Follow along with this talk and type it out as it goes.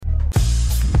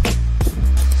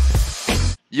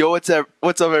Yo, what's up?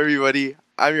 What's up, everybody?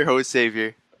 I'm your host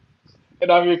Xavier. And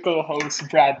I'm your co-host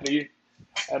Bradley,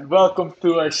 and welcome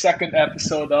to our second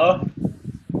episode of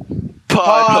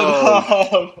Pod Pod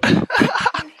Hub.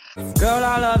 Hub. Girl,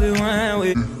 I love it when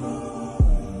we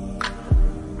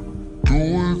Do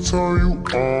it, turn you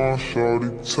on,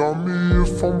 shawty. Tell me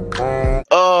if I'm on.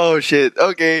 Oh shit.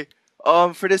 Okay.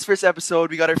 For this first episode,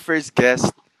 we got our first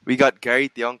guest. We got Gari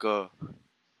Tiongco.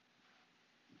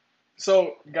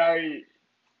 So Gary,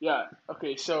 yeah,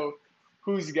 okay. So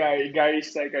who's Gary?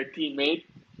 Gary's like our teammate.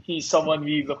 He's someone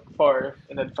we look for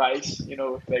in advice.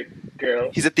 With like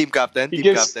girls. He's a team captain. He Team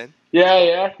gives, captain.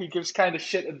 yeah. He gives kind of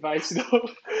shit advice though.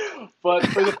 But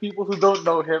for the people who don't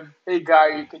know him, hey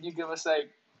Gary, can you give us like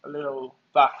a little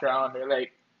background or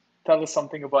like tell us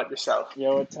something about yourself?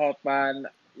 Yo, what's up, man?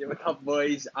 Yo, what's up,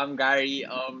 boys? I'm Gary.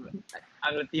 I'm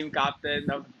the team captain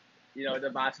of, the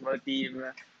basketball team.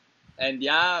 And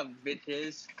yeah,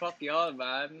 bitches, fuck y'all,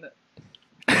 man.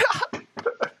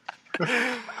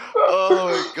 Oh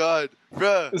my god,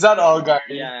 bruh. Is that all, Gary?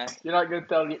 Yeah. You're not gonna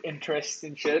tell your interest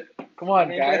in shit? Come I'm on,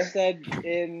 Gary. interested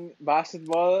in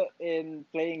basketball, in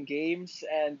playing games,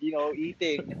 and,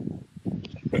 eating.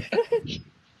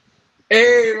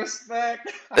 Hey,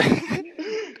 respect.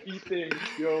 Eating,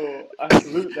 yo, I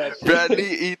salute that shit.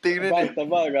 Bradley eating rin eh.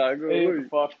 Taba, gago. Hey, Uy.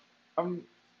 fuck. I'm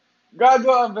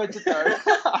gago. I'm vegetarian.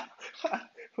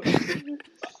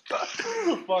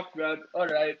 Fuck that. All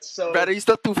right, so Brad, are you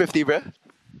still 250, bruh?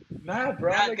 nah,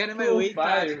 bro. Yeah, like get in my weight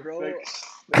class, 205, bro.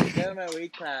 like- Get in my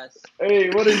weight class. hey,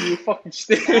 what are you fucking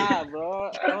staying? Yeah,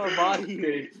 bro. I'm a body.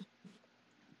 Okay.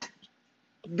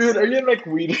 Dude, are you in like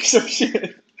weed or some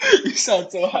shit? You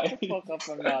sound so high. Fuck up,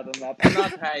 I'm not. I'm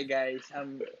not high, guys.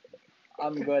 I'm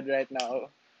good right now.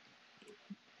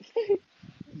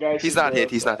 Guys He's and not hit.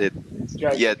 girls, He's not hit.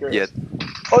 guys and Yet, girls. yet.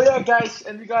 Oh yeah, guys,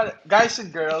 and we got guys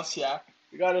and girls. Yeah,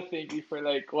 we gotta thank you for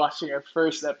like watching our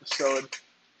first episode,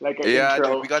 like our Yeah,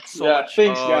 intro. dude, we got so Yeah, much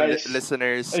thanks, guys.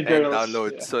 listeners And and girls,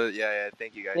 downloads. yeah. So yeah,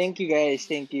 thank you guys. Thank you, guys.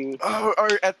 Thank you.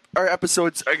 Our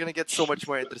episodes are gonna get so much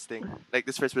more interesting. Like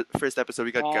this first episode,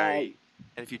 we got Gary,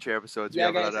 and future episodes Yeah,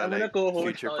 we have guys, a lot I'm of gonna like co-host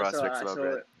future also, prospects about so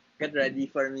Brad. get ready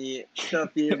for me to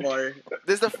feel more.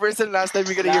 This is the first and last time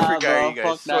we're gonna hear Nah, from Gary, bro, guys.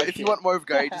 fuck So that if you shit. want more of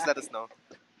Gary, just let us know.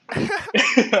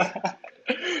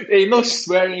 Hey, no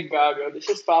swearing, gago. This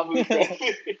is family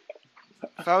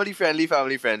friendly.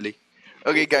 Family friendly.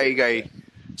 Okay, Gary.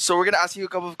 So we're gonna ask you a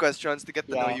couple of questions to get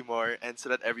to know Yeah. you more and so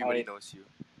that everybody Alright. knows you.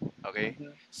 Okay.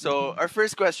 So our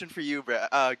first question for you,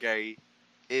 Gary,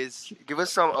 is give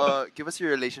us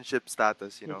your relationship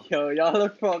status. Yo, y'all are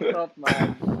fucked up,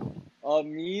 man.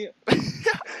 Me,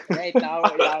 right now,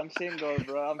 yeah, I'm single,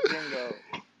 bro. I'm single.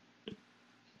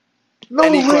 No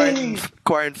Any way.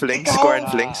 quarant flings? Ikaw? Quarant Nah,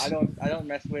 flings? I don't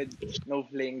mess with no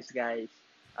flings, guys.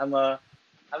 I'm a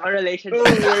relationship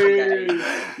No way.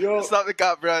 guy. Yo, Stop the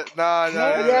cap, bro. Nah.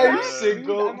 Yeah, you're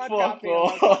single. I'm not Fuck capping, I'm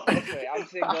not off. capping. Okay, I'm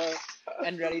single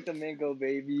and ready to mingle,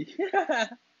 baby.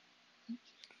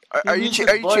 Are You you mean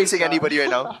are with you boys, chasing huh? anybody right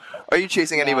now? Are you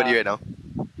chasing Nah. anybody right now?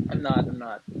 I'm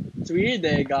not. It's weird,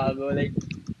 gago. Like,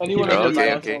 Anyone Oh, in your okay,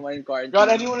 mind? okay. In quarantine. Got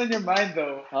anyone in your mind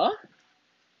though? Huh?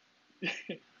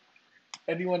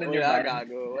 Anyone in your Wala, mind?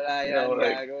 gago. Wala You yan, know,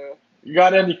 like- gago. You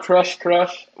got any crush?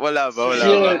 Wala ba? Shit,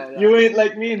 Wala. you ain't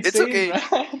like me insane, It's okay,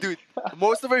 man. dude.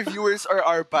 Most of our viewers are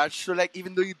our batch, so like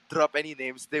even though you drop any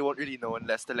names, they won't really know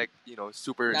unless they're like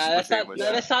super Nah, famous.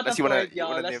 that's not the Unless you wanna- point, you yo.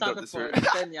 wanna That's name not drop the this point. word.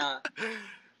 Then, yeah.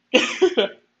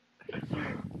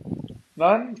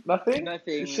 None? Nothing?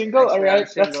 Nothing. You single? Actually, Alright, I'm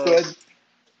that's single. good.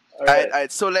 Alright.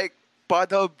 Alright. So like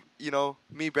Pod Hub,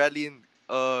 me, Bradley, and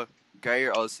Guy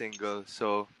are all single,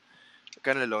 so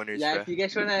kind of loners. Yeah, bruh. if you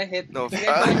guys wanna hit, No, if you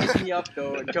guys wanna hit me up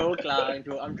though, joke lang.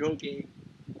 I'm joking.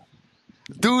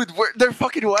 Dude, they're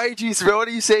fucking YGs, bro. What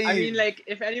are you saying? I mean, like,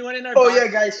 if anyone in our Oh, batch, yeah,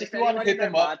 guys, if you wanna anyone hit in our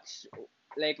them up. batch,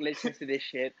 like, listens to this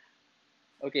shit,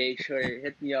 okay, sure,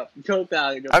 hit me up. Joke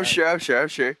lang. I'm sure.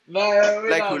 No, wait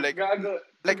Like lang, who? Like- gago.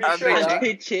 like To be Andre sure, Ching? ah.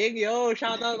 Andre Ching, yo,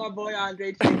 shout out my boy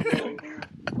Andre Ching, bro.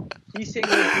 He's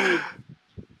single too.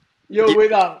 Yo,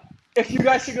 wait lang. If you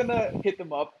guys are gonna hit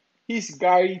him up, he's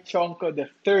Gary Tiongco the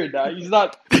third. He's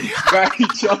not Gary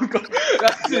Tiongco.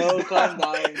 That's his Yo, dad. calm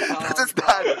down. That's his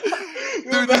dad.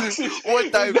 Yo, that's Dude, his-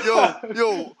 one time, his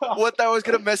dad. one time I was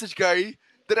gonna message Gary.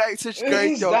 Then I searched It's Gary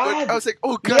his Tiongco. dad. I was like,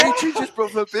 oh, Gary Yeah. changed his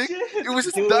profile pic. Shit. It was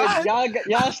his Dude, dad.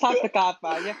 y'all stop the cap,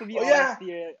 man. You have to be Oh, honest yeah.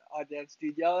 here, audience,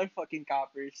 dude. Y'all are fucking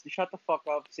cappers. Shut the fuck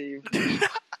up, save.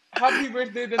 happy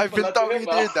birthday din I've been pala to talking him,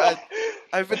 to your dad.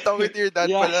 I've been talking to your dad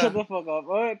Yeah, pala. shut the fuck up.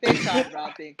 Oh, thanks, Dad, bro.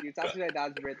 Thank you. It's actually my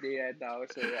dad's birthday right now,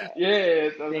 so Yeah,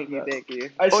 thank you.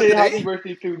 I Oh, say today? happy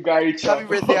birthday to Gary Tiongco. Happy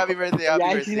birthday, happy birthday, happy Yeah,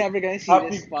 he's birthday. never gonna see happy,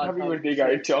 this spot. happy birthday,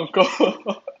 Gary 100%.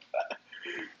 Tiongco.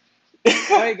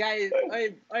 Oi, guys.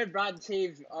 Oi, Brad,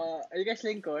 Save. Are you guys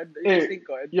Lincoln? Are you guys Hey,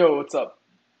 Lincoln? yo, what's up?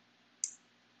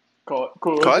 Cool.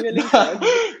 Cod? Are you Lincoln?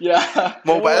 Yeah.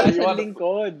 No, Mobile? I You said wanna-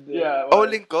 Lincoln. Yeah. Oh, What?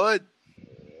 Lingkod.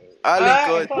 I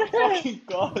Lingkod. thought fucking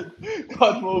God.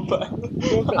 God mobile.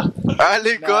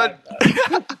 Lingkod.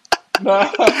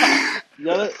 Nah.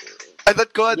 Y'all, I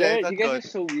thought God, I you thought guys God. are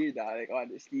so weird, like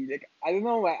honestly. Like I don't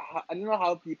know why. I don't know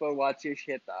how people watch your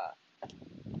shit.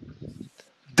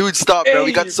 Dude, stop, bro.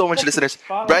 We got Hey, so much fucking listeners.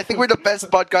 spy. But I think we're the best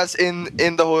podcast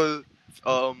in the whole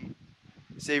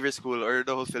Xavier School or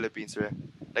the whole Philippines, right?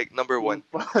 Like number one.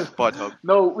 Pod Hub.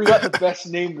 No, we got the best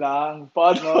name lang.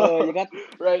 Pod No, Hub. you got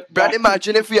right. Brad, now.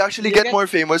 imagine if we actually You get get- more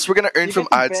famous, we're gonna earn you from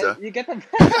get the ads. best. You get the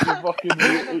best. You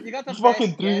fucking, you got the fucking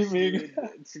best guest, dreaming. dude.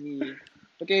 It's me.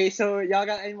 Okay, so y'all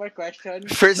got any more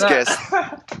questions? First Nah. guest.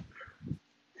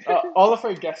 All of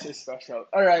our guests are special.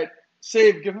 All right,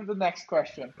 Save. Give him the next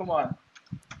question. Come on.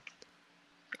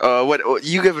 What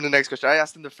you give him the next question? I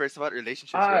asked him the first about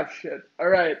relationships. Ah, Right? shit. All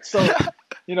right. So,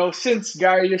 since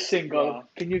Gary, you're single, Yeah.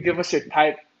 can you give us your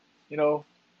type? Who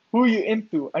are you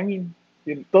into? I mean,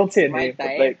 don't say a My name, but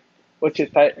type? like, what's your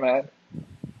type, man?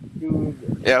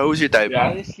 Dude, Yeah, who's your type? Yeah.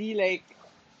 honestly, like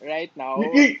right now,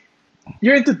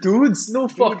 You're into dudes? No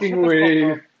Dude, fucking shut the way.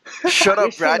 fuck up. Shut You're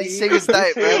up, so Brad. He's saying weird. his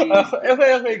type, You're so bro.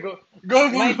 weird. Okay, go.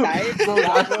 My type, Go,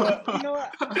 yeah, Gago. but you know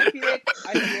what? I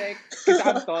feel like, cause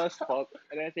I'm tall as fuck,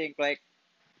 and I think like,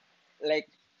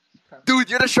 Dude,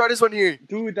 you're the shortest one here.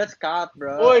 dude, that's cap,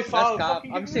 bro. Oi, That's foul. cap.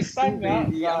 Fucking I'm give me 6'2", sign nga,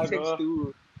 baby. I'm gago.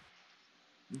 6'2".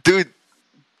 Dude,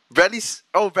 Bradley's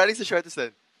the shortest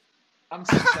then. I'm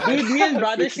 6'9". Dude, me and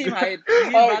brother same height. Me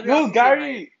and Oh, brother no, have the same height.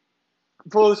 Gary.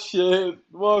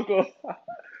 Bullshit. Woko.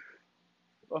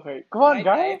 Okay, come on, My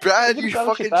Gary. type. Brad, You you're can tell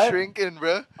us your fucking type. shrinking,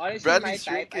 bro. Honestly, Bradley's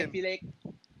my type, I shrinking. feel like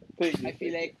Thank you, I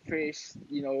feel thank like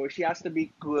first, she has to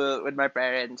be cool with my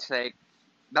parents. Like,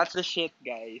 that's the shit,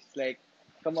 guys. Like,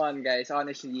 come on, guys.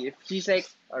 Honestly, if she's like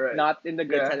you. All right. not in the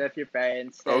good Yeah. side of your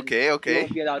parents, then Okay, you okay.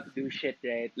 won't be allowed to do shit,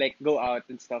 right? Like, go out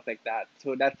and stuff like that.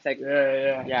 So that's like,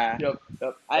 Yeah. Yeah. Yep.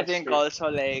 I That's think true. also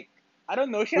like, I don't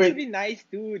know. She has to Wait. be nice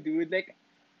too, dude. Like,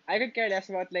 I could care less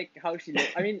about like how she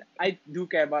looks. I mean, I do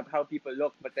care about how people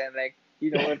look, but then like,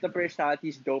 if the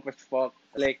personality's dope as fuck,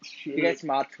 like you Shit. guys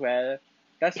match well,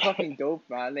 that's fucking dope,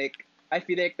 man. Like, I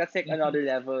feel like that's like another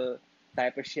level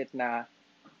type of shit now.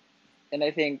 And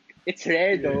I think it's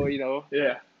rare though,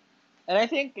 Yeah. And I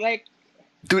think like,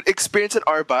 Dude, experience in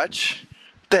our batch.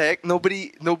 The heck,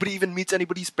 nobody even meets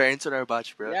anybody's parents in our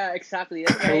batch, bro. yeah, exactly.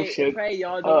 That's Oh, why, shit.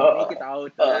 y'all don't make it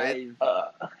out right.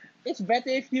 alive. It's better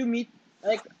if you meet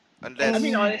like. Unless I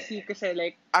mean, honestly, because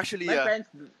like actually, my yeah. parents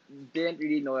didn't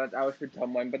really know that I was with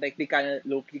someone, but like they kind of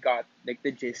low-key got like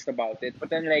the gist about it. But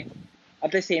then like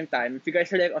at the same time, if you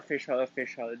guys are like official,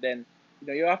 then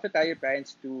you have to tell your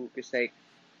parents too, because like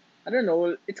I don't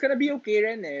know, it's gonna be okay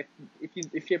rin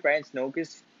if your parents know,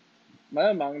 because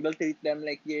malamang they'll treat them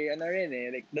like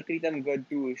like they'll treat them good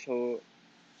too. So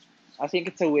I think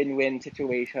it's a win-win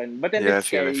situation. But then Yeah, it's I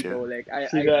feel. scary though. Like I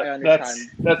See that?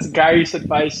 understand. That's Gary's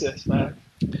advices, man.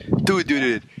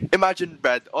 Dude. Imagine,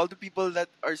 Brad, all the people that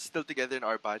are still together in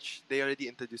our batch, they already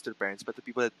introduced their parents, but the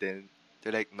people that didn't,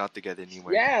 they're like not together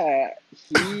anymore. Yeah,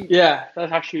 see. Yeah,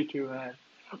 that's actually true, man.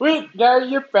 Wait, Gary,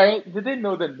 your parents, did they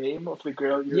know the name of the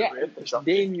girl you're Yeah, with or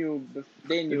something? they knew.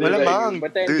 They knew. Well, They Malamang, knew.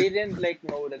 But then dude. they didn't like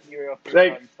know that you were official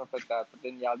Like- and stuff like that. But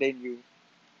then yeah, they knew.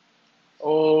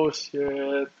 Oh,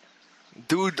 shit.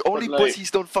 Dude, only But, like-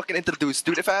 pussies don't fucking introduce.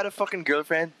 Dude, if I had a fucking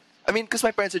girlfriend, I mean, because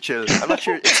my parents are chill. I'm not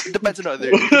sure. It depends on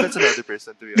the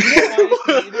person, to be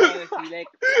honest. Honestly, like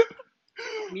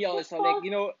me also,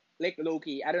 like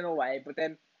low-key. I don't know why, but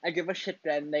then I give a shit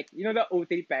then, like the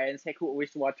OT parents like who always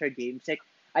watch our games. Like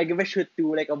I give a shit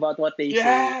too, like about what they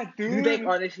Yeah, say. dude. Like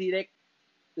honestly, like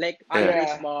Yeah.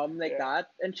 Andre's mom, like Yeah. that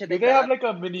and shit Do like they that. have like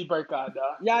a mini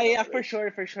barkada? Yeah, for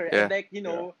sure. Yeah. And like,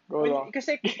 Go when, along. because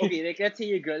like, okay, like let's say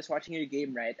your girl's watching your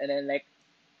game, right? And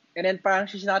then parang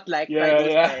she's not liked by Yeah,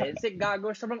 those yeah. parents. Like,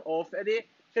 gago, sobrang off. And then,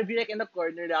 she'll be like in the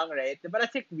corner lang, right? But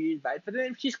that's like weird, right? But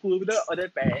then if she's cool with the other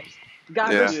parents,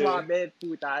 gago, Yeah. suabe,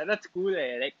 puta. That's cool,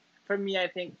 eh. Like, for me, I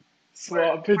think,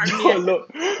 Swap For it, me, Jolo.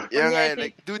 Yeah, me, I nga, think-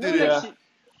 like, dude, no, Yeah. she-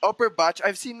 upper batch.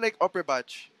 I've seen like upper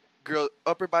batch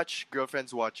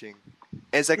girlfriends watching.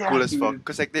 And it's like Yeah, cool as fuck, dude.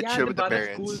 cause like they Yeah, chill with the diba, that's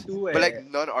parents. cool too, But eh. like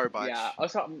none our batch. Yeah,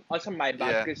 also my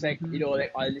batch, Yeah. because like,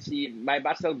 like honestly, my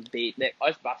batch don't date, like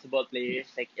us basketball players,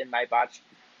 like in my batch,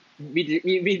 We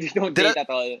don't Did date it- at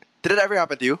all. Did it ever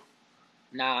happen to you?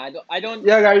 Nah, I don't.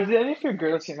 Yeah, guys, did any of your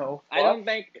girls, I fuck? don't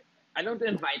like. I don't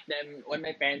invite them when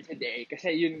my parents are there.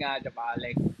 Kasi yun nga, diba?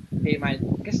 Like, they might.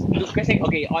 Kasi,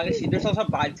 okay, honestly, there's also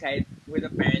a bad side with the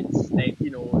parents, like,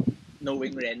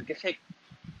 knowing rin. Kasi,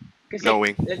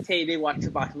 Knowing. let's say they watch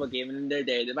a basketball game and they're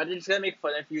there, diba? They're just gonna make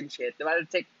fun of you and shit. Diba?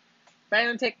 It's like,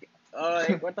 parang it's like,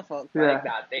 like, what the fuck? Yeah. Like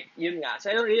that. Like, yun nga.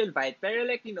 So I don't really invite. Pero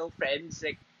like, friends,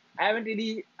 like, I haven't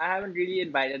really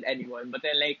invited anyone. But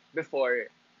then like, before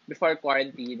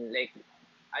quarantine, like,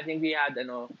 I think we had,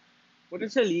 what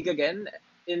is the league again?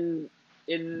 In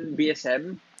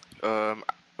BSM?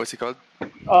 What's it called?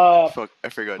 Fuck, I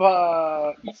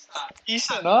forgot.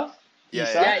 Isa, no? Yeah,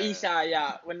 Isa? Yeah, Isa,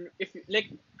 yeah. If like,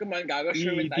 come on, Gago,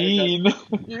 sure win tayo.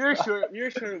 So, Dean.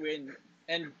 you're sure win.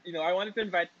 And, I wanted to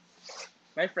invite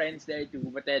my friends there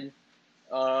too, but then,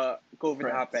 COVID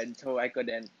Friends. happened, so I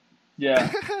couldn't.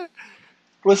 Yeah.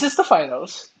 Was this the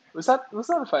finals? Was that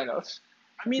the finals?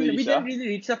 I mean, The we Isa? didn't really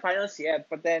reach the finals yet,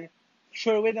 but then,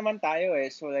 sure win naman tayo eh.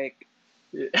 So like,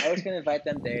 Yeah. I was gonna invite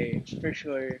them there, for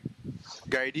sure.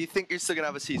 Gary, do you think you're still gonna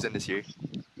have a season this year?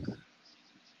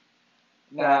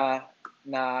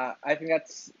 Nah, I think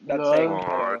that's Lol. like,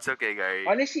 Oh, it's okay, Gary.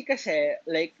 honestly kasi,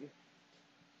 like,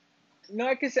 no,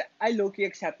 because I low-key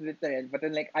accepted it then, but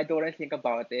then like, I don't really think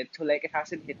about it, so like, it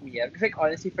hasn't hit me yet. Because like,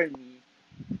 honestly for me,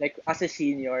 like, as a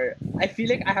senior, I feel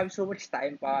like I have so much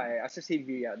time pa as a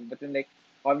civilian, but then like,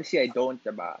 obviously I don't,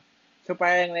 diba? So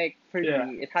parang like, for Yeah.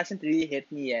 me, it hasn't really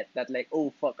hit me yet that like,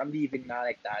 oh fuck, I'm leaving na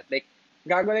like that. Like,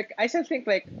 gago, like, I still think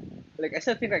like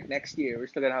next year, we're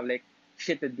still gonna have like,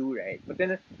 shit to do, right? But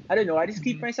then, I don't know, I just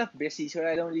keep myself busy so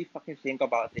I don't really fucking think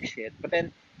about this shit. But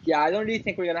then, yeah, I don't really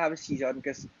think we're gonna have a season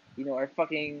because, our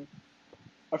fucking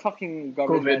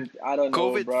government, I don't know,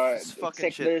 COVID bro. is It's fucking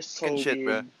like, shit. they're so Fucking shit,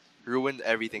 weird. bruh. Ruined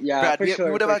everything. Yeah, Brad, for we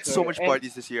sure, would have for had so sure. much And-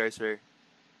 parties this year, I swear.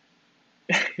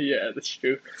 Yeah, that's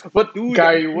true. But Dude,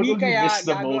 Gary, what me would you kaya, miss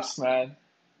the gago, most, man?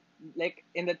 like,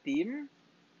 in the team,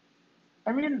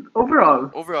 I mean, overall.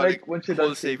 Overall, like like, once you're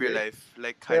whole done save your Xavier. life,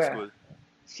 like high Yeah. school.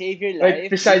 save your Like life.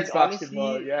 besides dude, basketball,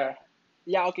 honestly, yeah.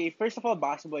 yeah, okay, first of all,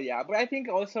 basketball, yeah. But I think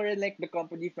also in, like, the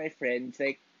company of my friends,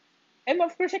 like, and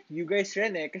of course, like, you guys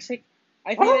rin eh. Because, like,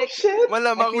 I feel Oh like, shit!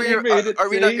 Malamang I made it are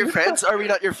we not your big. friends? Are we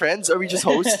not your friends? Are we just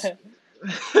hosts?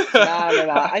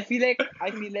 nah. I feel like,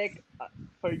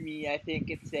 for me, I think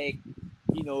it's like,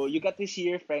 you got to see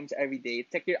your friends every day.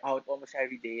 It's like you're out almost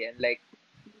every day. And like,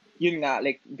 yun nga,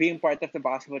 like, being part of the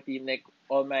basketball team, like,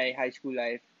 all my high school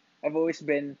life, I've always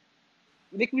been,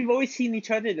 like, we've always seen each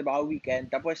other the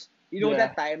weekend. Tapos, Yeah.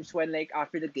 that times when, like,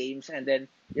 after the games and then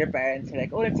your parents are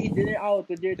like, oh, let's eat dinner out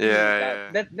with your team.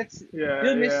 Yeah, That's, Yeah,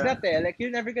 you'll miss yeah. that eh. Like,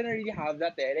 you're never gonna really have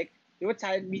that eh. Like, what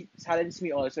silence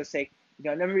me also is like,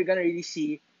 I'm never gonna really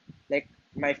see, like,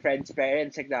 my friends'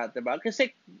 parents like that, diba? Because,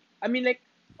 like, I mean, like,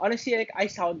 honestly, like, I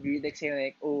sound weird, like, saying,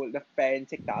 like, oh, the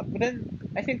parents like that. But then,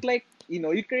 I think, like,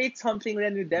 you create something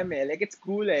then with them eh. Like, it's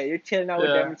cool eh. You're chilling out with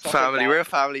Yeah. them and stuff Family. like that. We're a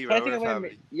family, So I bro. think We're a I'm gonna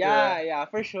family. yeah,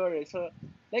 for sure. So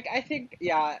like I think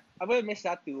I'm gonna miss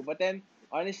that too. But then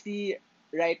honestly,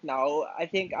 right now I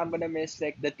think I'm gonna miss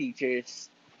like the teachers.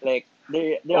 Like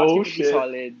they're Oh, actually pretty shit.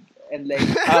 solid and like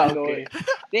Okay.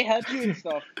 they help you and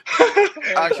stuff.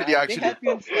 Actually. They help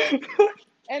you and stuff.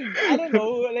 And I don't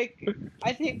know, like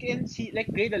I think in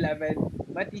like grade 11,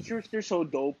 my teachers they're so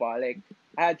dope. Like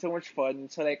I had so much fun.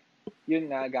 So like yun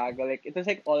nga gago. Like it was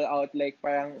like all out. Like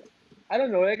parang I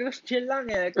don't know. Like it was chill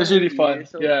lang eh. Like, It was the whole really year. fun.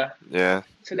 So Yeah. Yeah.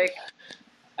 so like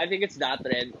I think it's that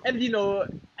Ren. And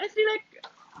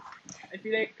I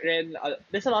feel like Ren.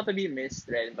 There's a lot to be missed,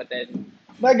 Ren. But then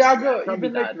Nagago, probably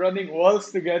even like that. running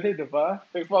walls together, diba?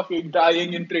 Like fucking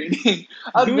dying in training.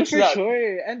 I'll Dude, miss for that.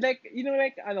 sure. And like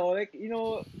like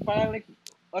parang like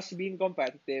us being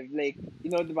competitive, like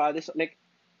diba, there's like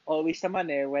always naman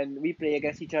eh when we play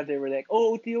against each other, we're like,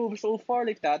 oh, Tio, we're so far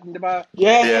like that, diba?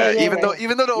 Yeah, Yeah. yeah. Even though the You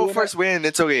wanna- O1st win,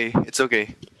 it's okay. It's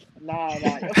okay. Nah. Of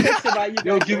course, diba? You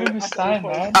Yo, guys give know, him his as time,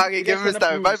 O4s, man. Okay, you give guys him his wanna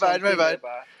time. prove My bad. something, Yeah.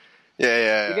 diba? You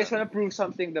Yeah. guys wanna prove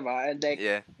something, diba? And like,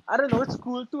 Yeah. I don't know, it's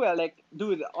cool too. Like,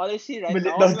 dude, honestly, right Malit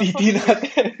now, daw titi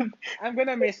natin. I'm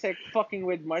gonna miss like fucking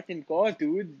with Martin Ko,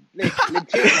 dude. Like,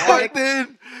 legit, man. Like,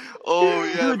 Martin. Oh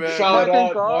yeah, dude, man. Shout Martin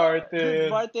out, Ko, Martin. dude,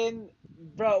 Martin,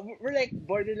 bro, we're like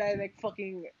borderline like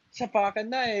fucking sapakan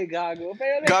na eh, gago.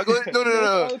 Pero like, Gago, no. it's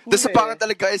all cool The sapangan eh.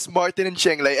 talaga is Martin and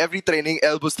Cheng. Like, every training,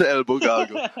 elbows to elbow,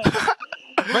 gago.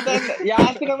 But then, yeah,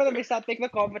 I think I'm gonna miss that, like, the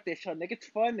competition. Like, it's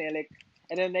fun eh. Like,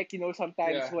 and then, like,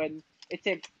 sometimes Yeah. when it's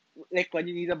like when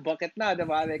you need a bucket na,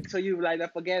 diba? Like, so you line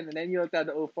up again, and then you'll tell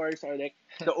the O4s or like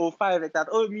the O5 like that.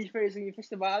 Oh, me first,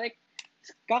 diba? Like,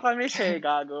 kakamiss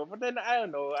gago. But then, I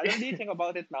don't know. I don't really think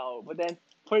about it now. But then,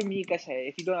 for me kasi,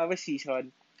 if you don't have a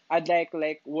season, I'd like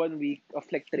 1 week of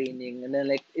like training. And then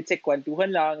like, it's like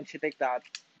kwentuhan lang and shit like that.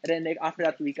 And then like, after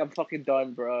that week, I'm fucking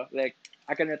done, bro. Like,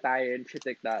 I can retire and shit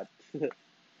like that.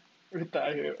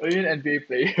 Retire. Are you an NBA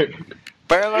player?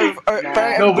 Parang, parang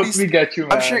No, but everybody's. we get you,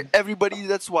 man. I'm sure everybody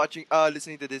that's watching,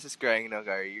 listening to this is crying now,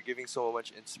 Gary. You're giving so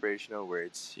much inspirational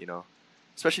words, you know,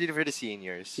 especially for the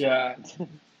seniors. Yeah.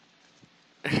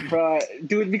 Bro,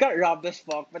 dude, we got robbed as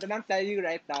fuck. But then I'm telling you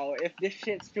right now, if this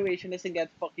shit situation doesn't get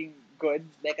fucking good,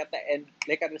 like at the end,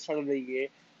 like at the start of the year,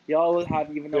 y'all will have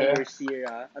even a Yeah. worse year.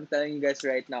 I'm telling you guys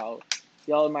right now,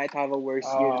 y'all might have a worse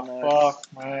year Oh, than us.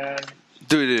 fuck, man.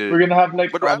 Dude. We're gonna have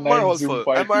like But I'm more online Zoom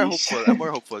hopeful. I'm parties.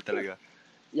 more hopeful talaga.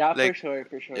 Yeah, Like,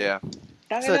 for sure. Yeah.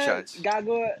 Tanga Still a na, chance.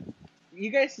 gago, you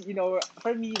guys, you know,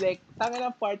 for me, like, tanga na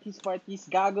parties,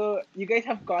 gago, you guys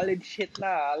have college shit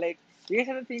na. Like, you guys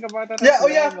have to think about that Yeah, as oh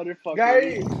well, yeah. motherfuckers.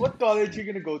 Gary, what college you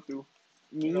gonna go to?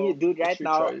 Me, You know, dude, what's right your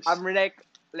now, choice?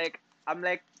 I'm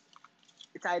like,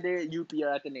 it's either UP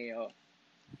or Ateneo.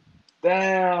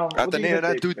 Damn. What are you Ateneo gonna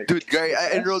na, take? Like, dude, Gary, I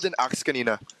BS? enrolled in Axe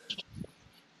kanina.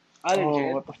 Oh, Oh,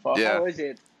 legit? what the fuck? Yeah. How was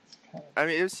it? I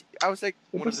mean, I was like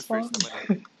It one of was the first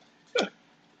fun. naman.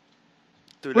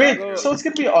 To Wait, enroll. so it's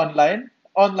gonna be online?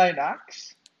 Online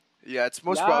acts? Yeah, it's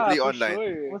most Yeah, probably for online.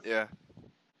 sure. Yeah.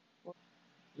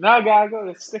 Nah, gago,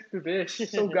 let's stick to this.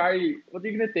 So, Gary, what are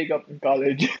you gonna take up in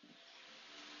college?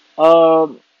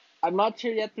 I'm not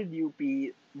sure yet with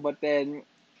UP, but then,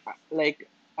 like,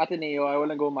 Ateneo, I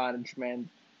wanna go management.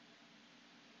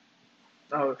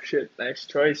 Oh shit, nice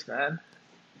choice, man.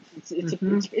 It's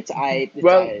aight. It's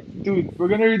Well, aight. dude, we're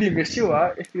gonna really miss you,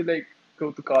 if you like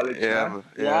go to college, Yeah, man.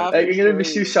 Yeah, Like, for you're gonna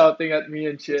miss you sure. shouting at me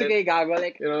and It's shit. okay, gago.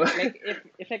 Like, You know? like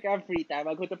if like I have free time,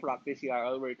 I'll go to practice here.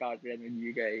 I'll work out then with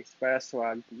you guys. Para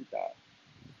swag, puta.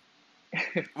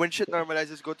 When shit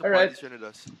normalizes, go to Alright. parties with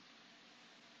us.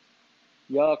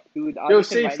 Yuck, dude. I'll Yo,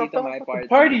 just say invite you stop to talking my about party. the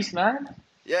parties, man.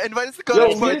 Yeah, invite us to Yo,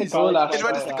 college we parties. didn't go last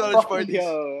Invite us to time. college Fuck parties.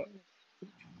 Yo,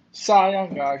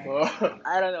 Sayang, gago.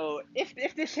 I don't know.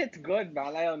 If this shit's good,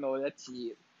 man, I don't know. Let's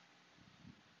see.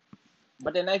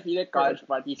 But then I feel like college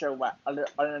parties are on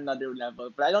another level.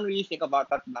 But I don't really think about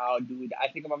that now, dude. I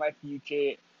think about my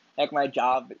future, like my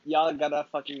job. Y'all gotta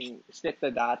fucking stick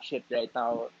to that shit right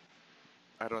now.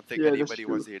 I don't think Yeah, that's anybody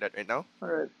wants to true. hear that right now.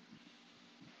 Alright.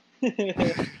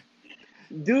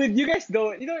 Dude, you guys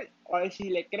don't. You know, honestly,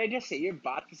 like, can I just say your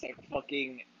batch is like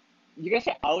fucking. You guys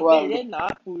are out Well, there, na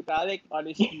puta. Like,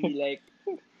 honestly, like,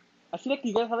 I feel like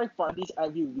you guys have like parties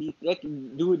every week. Like,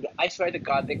 dude, I swear to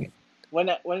God, like,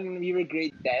 when we were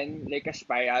grade 10, like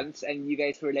aspirants, and you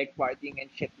guys were like partying and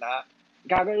shit na.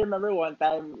 Gaga, remember one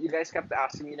time you guys kept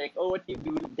asking me like, oh, what you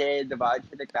do there, diba?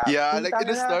 Shit like that. Yeah, like in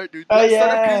the Putang ina. start, dude. Oh, Like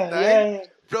start of grade yeah, 9. yeah.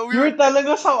 Bro, we You were, were telling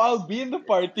us how I'll be in the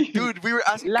party. dude, we were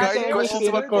asking Last Gary time We'll questions stay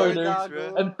in a about corner parties,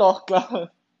 gago. bro. and talk lang.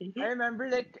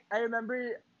 I remember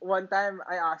one time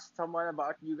I asked someone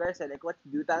about you guys, like, what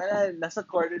you do? Tanga na, nasa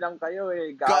corner lang kayo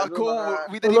eh. Gago, Gago,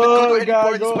 mga, we didn't even go to Hello, any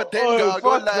parties, gago. but then Oy, gago,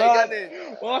 fuck like that. yan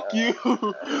eh. Fuck you.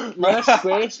 mga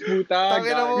squares, puta,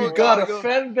 Tangina mo, We gago. got gago.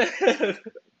 offended.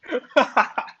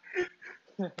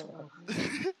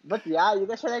 But yeah, you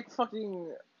guys are like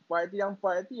fucking party,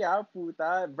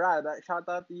 puta. Brad, shout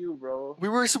out to you, bro. We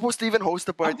were supposed to even host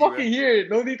the I'm party, fucking bro. here.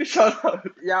 No need to shout out.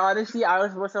 Yeah, honestly, I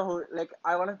was supposed to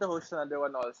I wanted to host another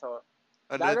one also.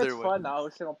 That was Another one. fun,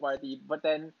 hosting a party. But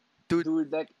then,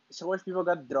 Dude. like, so much people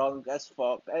got drunk as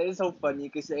fuck. And it's so funny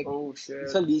because, like, Oh shit.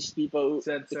 it's the least people, it's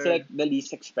Censored. like the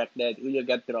least expected who will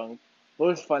get drunk. It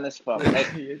was fun as fuck.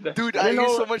 Like, Dude, I I don't hear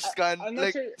know, so much I'm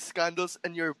not sure. scandals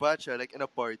in your batch, like in a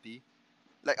party.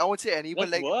 Like I won't say any, but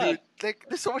Like like what? dude, like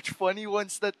there's so much funny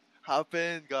ones that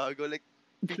happen, gago. Like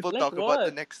people Like talk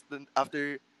about what?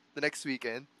 after the next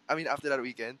weekend. I mean after that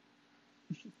weekend.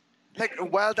 Like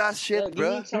wild ass Yeah, shit, give me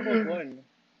bro. an example of one.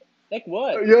 Like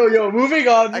what? Yo, moving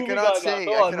on. I Moving cannot on say.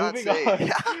 now. I Come on, cannot moving say.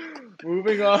 on.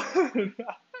 Moving on.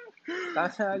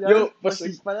 Yo, Yo,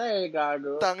 pussies pala eh,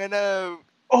 gago. Tangina.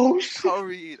 Oh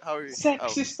shit. How are we?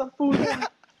 Sexist ang puta.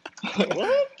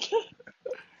 What?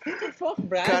 What the fuck,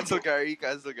 Brad? Cancel Gary.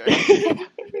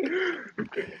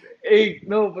 Hey,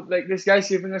 no, but like this guy's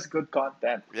giving us good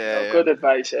content. Yeah. Good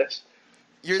advices.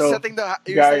 You're So, setting the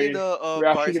Gary, we're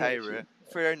bars actually high, gonna bro.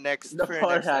 For our next The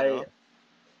bar high.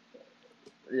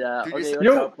 Yeah, Dude, okay,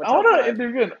 Yo, what's I up, wanna Brad?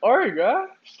 interview an org,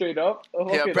 Straight up. A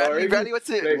Yeah, fucking Bradley. org. Bradley, what's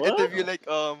it? Like, What? Interview like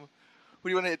who do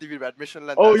you want to interview, Brad? Mission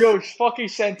Landas. oh, yo, fucking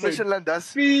censored. Mission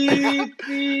Landas.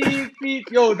 Beep.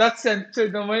 Yo, that's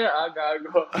censored naman yan,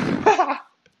 gago.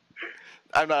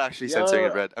 I'm not actually Yo. censoring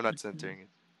it, Brad. I'm not censoring it.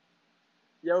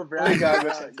 Yo, Oh Brad. my God,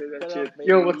 yeah, censored that shut shit. up,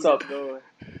 Yo, baby, what's up? let's go.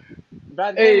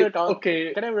 Brad, Hey, work out?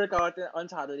 okay, Can I work out on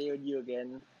Saturday with you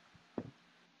again?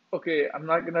 okay. I'm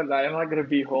not gonna lie. I'm not gonna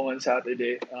be home on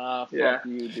Saturday. Ah, Yeah, fuck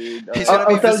you, dude. He's Alright.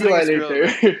 gonna be I'll tell you visiting why his girl,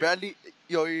 later. man. Bradley,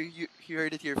 you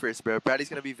heard it here first, bro. Bradley's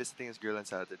gonna be visiting his girl on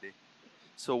Saturday.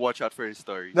 So watch out for his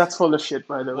stories. That's full of shit,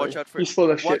 by the Watch way. out for He's full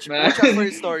of shit, man. watch out for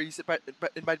his stories.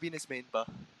 It might be in his main pa.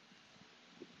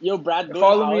 Yo, Brad,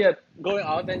 Follow me at. going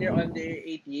out and you're under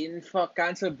 18. Fuck,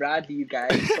 cancel Bradley, you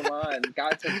guys. Come on,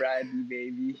 cancel Bradley,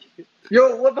 baby.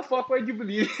 Yo, what the fuck? Why'd you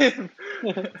believe him?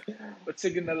 But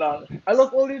sige na lang. I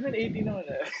look older than 18 naman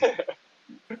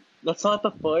eh. That's not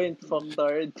the point,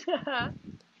 fucktard.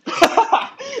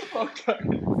 Fuck that.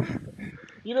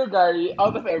 You know, Gary,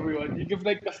 out of everyone, you give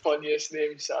like the funniest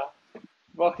names,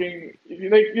 fucking,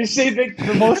 you say like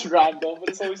the most random, but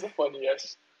it's always the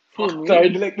funniest. Who, Fuck, me? Gary,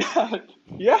 like that.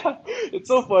 Yeah, it's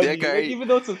so funny. Yeah, Gary. Like, even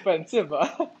though it's offensive,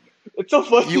 it's so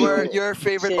funny. Your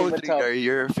favorite Say, what's O3, up? Gary.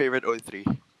 Your favorite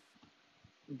O3.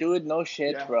 Dude, no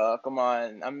shit, Yeah. bro. Come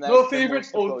on. I'm not No the favorite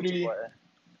most O3. approachable.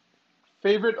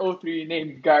 Favorite O3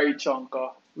 named Gary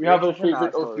Tiongco. We have a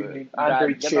favorite O3 named Brad,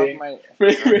 Andrew get off Ching. my...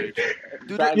 Favorite.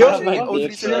 Dude, Brad, yo, usually fuck O3s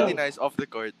this, are really yeah. nice off the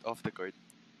court. Yeah. Off the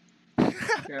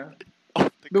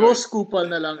The court. most kupal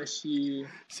na lang is si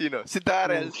Sino? Si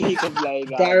Darrell. Jacob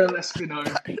Laiga. Daryl Espinar.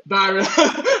 Daryl.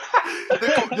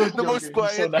 The most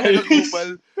quiet So kind of nice.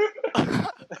 kupal.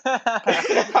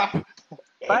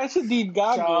 Parang si Dean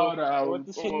Gago. Shout out. What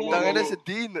the shit Oh, niya? Tangina si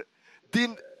Dean.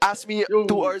 Dean asked me Yo.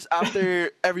 2 hours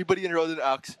after everybody enrolled in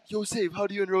Axe. Yo, Save, how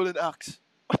do you enroll in Axe?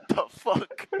 What the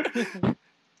fuck?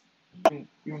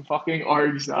 Yung fucking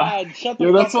args na. Brad, shut the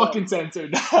Yo, that's fuck up. fucking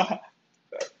censored.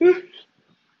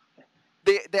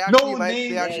 They No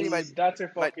actually names. might That's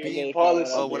our might fucking be-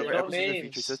 policy. one of our No episodes in the names.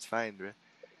 future, so it's fine, bro.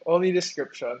 Only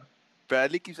description.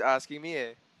 Bradley keeps asking me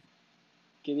eh.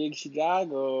 Kilig si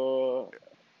Gago.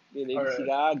 Kilig Alright. si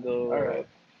Gago. Alright.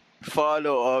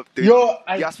 Follow up, dude. Yo,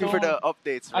 I You asked me for the don't-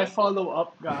 updates, I man. follow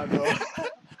up, Gago.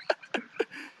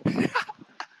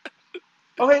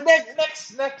 Okay,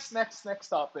 next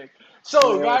topic.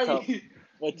 So, Yeah, what's up? Gary,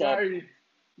 What's up? Gary,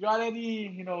 you got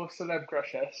any, celeb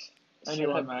crushes?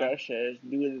 Anyone, Celeb man? crushes.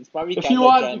 Dude, it's probably If you Kendall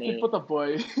want, Jenner. you can put a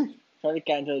boy. Probably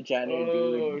Kendall Jenner,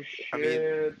 Oh dude. shit! I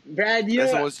mean, Brad,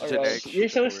 That's the most Alright. generic you're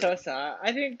shit so in the world. sus, huh?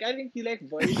 I think you like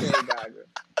boys, Gago.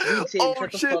 Dude, say, Oh,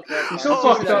 shut the shit. fuck up. You're man. so Oh,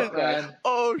 fucked shit. up, man.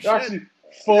 Oh You're shit. actually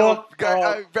Yo, fucked guy,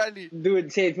 up. Bradley.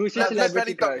 Dude, say, who's your Let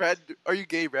celebrity Bradley talk, crush? Brad. Are you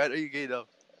gay, Brad? Are you gay now?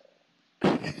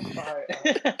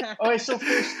 Alright. Okay, so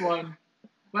first one.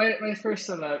 My first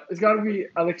celeb is gotta be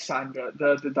Alexandra,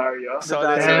 the Dario.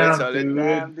 Solid, Damn, solid. dude.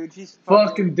 Damn, dude, she's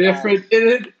Fucking different.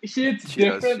 Shit's She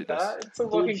does, different, she does. It's so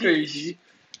Dude, fucking she- crazy.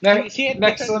 she had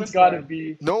Next different one's gotta before.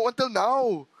 be. No, until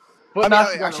now. But I now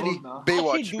mean, she got actually, old now.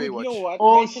 Baywatch, Actually, dude, Baywatch. you know what?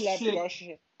 Oh, My celeb shit. crush.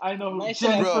 I know My who. celeb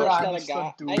Jennifer crush Aniston,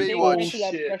 talaga. dude. I think Baywatch. my Oh,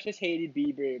 celeb shit. crush is Hailey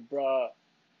Bieber, bro.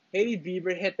 Hailey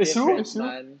Bieber hit Is who? different, Is who?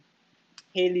 man.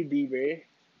 Hailey Bieber.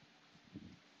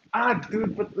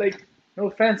 Dude, but like, no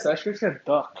offense, I should have said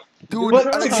duck. Dude,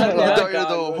 But- Alexander Yeah, Daddario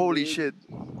though, Gago, holy dude. shit.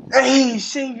 Hey,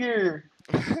 Xavier!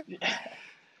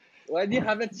 Why do you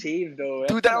have it saved though?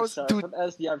 Dude, That's that kinda was- sus. dude, What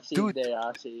else do you have saved dude. there?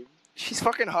 Save. She's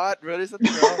fucking hot, bro. There's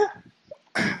nothing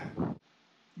wrong.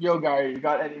 Yo, Gary, you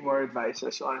got any more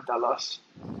advices you want to tell us?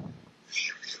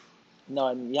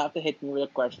 None. You have to hit me with a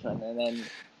question and then.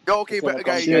 Yo, okay, It's gonna but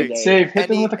come guy, to you guy. guys. Save, hit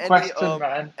Any- him with a any, question,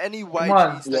 man. Any on,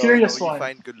 YGs that serious you one.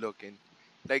 find good looking.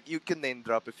 Like, you can name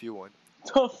drop if you want.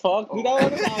 The fuck? We don't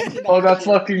want to answer that Oh, that's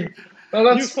shit. fucking. No,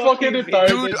 that's You fucking fucking retarded,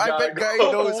 Dude, I bet Gago. Gary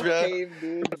knows, So bro. same,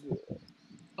 dude.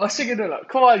 Oh, sige na lang.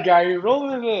 Come on, Gary, roll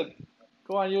with it.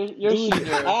 Come on, you're Dude,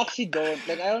 senior. I actually don't.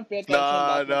 Like, I don't pay attention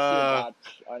Nah, that much to nah. the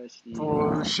batch, honestly.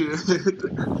 Oh,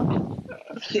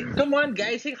 shit. Come on,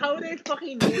 guys. Like, how would I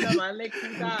fucking know naman? Like,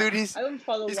 puta, Dude, he's- I don't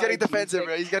follow He's getting YGs, defensive, like,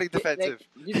 bro. He's getting defensive.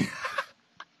 Like,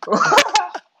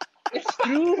 it's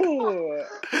true.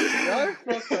 You're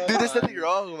fucked up, Dude, there's man. nothing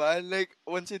wrong, man. Like,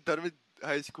 once you're done with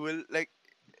high school, like,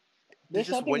 There's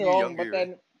just nothing one year wrong, younger, but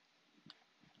then,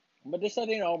 there's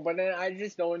nothing wrong. But then I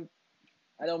just don't.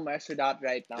 I don't mess with that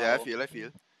right now. yeah, I feel.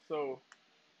 So,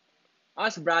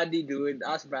 Ask Bradley, dude.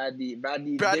 Ask Bradley.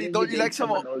 Bradley, Bradley, didn't don't you date like some-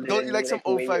 someone older don't than you like some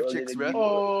way 05 older chicks, than bruh? you?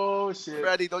 oh, shit.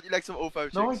 Bradley, don't you like some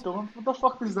 05 No, I chicks? don't. What the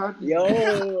fuck is that?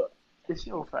 Yo, Is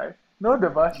she 05? No,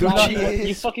 diba? Dude, Brad, she you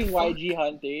is. fucking YG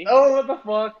hunter. Oh, what the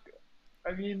fuck?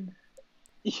 I mean,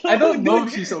 I don't know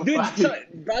if she's so Dude, funny. so,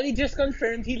 Bradley just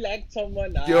confirmed he liked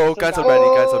someone. Yo, cancel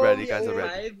Bradley, cancel Bradley, cancel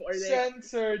Bradley. Or like,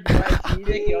 censored. YG,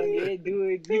 like, younger,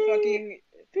 dude, you fucking.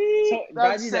 So, That's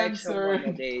Bradley likes censored. someone,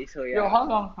 okay, so yeah. Yo, how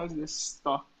long has this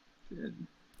stuff been?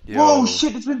 Yo. Whoa,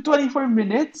 shit, it's been 24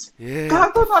 minutes? Yeah.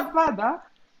 Gago, not bad, huh?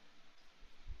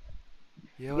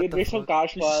 Yeah, what Dude, the we're so fuck?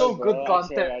 casual, It's so bro. good I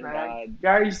content, swear on man. God.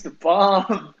 Gary's the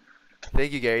bomb.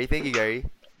 Thank you, Gary. Thank you, Gary,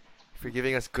 for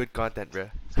giving us good content, bro.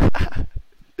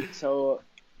 So,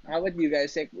 how about you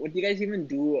guys? Like, what do you guys even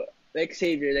do? Like,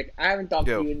 Xavier, like, I haven't talked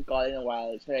to Go. you in call in a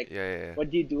while. So, like, Yeah. what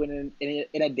do you do in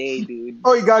a day, dude?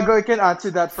 Oh, Gago, I can answer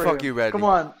that for Fuck him. you, Bradley. Come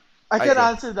on. I I can go.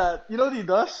 answer that. You know what he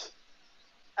does?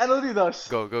 I know what he does.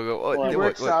 Go. What? He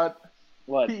What? works out,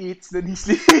 What? he eats, then he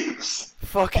sleeps.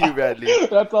 Fuck you, Bradley.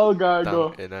 That's all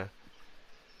Gago. Tang-ina.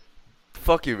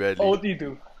 Fuck you, Bradley. Oh, what do you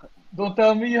do? Don't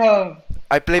tell me you have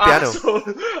I play piano.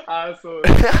 Asshole.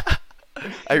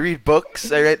 I read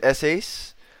books. I write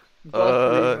essays.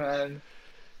 Buffering, man.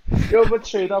 Yo, but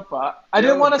straight up, I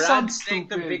didn't want to sound Brad's stupid.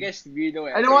 like the biggest weirdo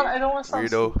ever. I don't want to sound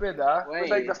Weirdo. stupid, Why? With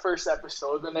like the first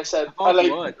episode when I said About I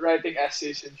like what? writing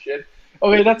essays and shit.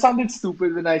 Okay, that sounded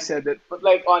stupid when I said it, but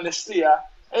like honestly, I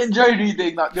enjoy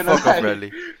reading. Not gonna Fuck lie. off,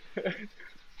 Bradley.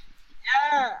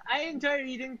 Yeah, I enjoy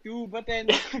reading too, but then,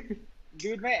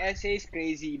 dude, my essay is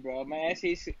crazy, bro. My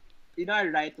essays, you know, I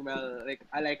write well. Like,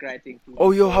 I like writing too.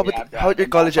 Oh, yo, how So, about Brad, how about your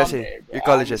I'm college from essay? there, bro. Your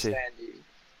college I essay. understand you.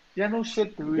 Yeah, no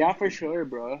shit, dude. Yeah, for sure,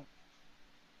 bro.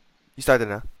 You started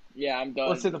now? Yeah, I'm done.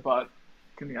 What's it about?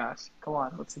 Can you ask? Come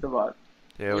on, what's it about?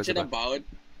 Yeah, What's it about?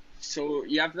 So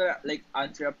you have to like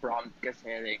answer a prompt because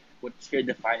like, what's your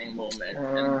defining moment?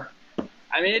 And,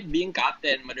 I mean, it being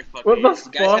captain, motherfucker. What the You guys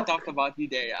can fuck? talk about you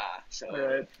there, yeah. So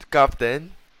Alright.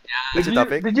 Captain. yeah, What's your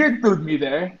topic? Did you include me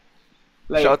there?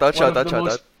 Like, Shout out, one of shout out, the shout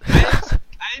most- out.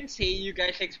 I didn't say you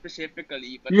guys like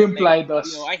specifically, but You then, implied like,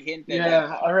 us. You know, I hinted.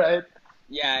 Yeah, At, alright.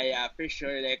 yeah, for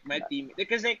sure. Like my team,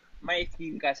 because like my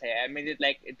team, kasi I made it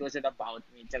like it wasn't about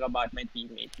me. It's like about my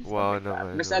teammates. And Wow, stuff like that.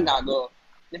 naman, Basta naman. gago.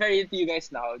 If I read it to you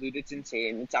guys now, dude, it's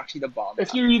insane. It's actually the bomb.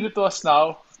 If you read it to us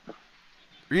now,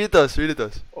 Read it to us. Read it to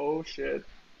us. oh shit.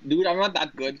 Dude, I'm not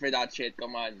that good for that shit.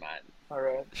 Come on, man.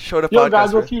 Alright. Show the Yo, podcast,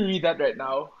 Gago, bro. if you read that right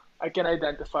now, I can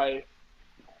identify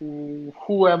who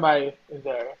am I in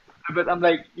there. But I'm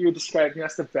like, you describe me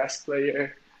as the best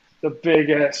player, the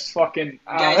biggest fucking.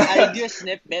 Guys, I'll give you a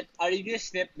snippet. I'll give you a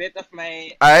snippet of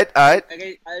my. Alright.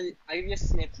 Okay, I'll give you a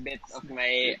snippet of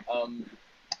my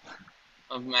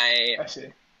of my I see.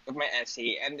 of my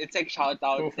essay, and it's like shout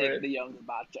out Go to for like, it. the younger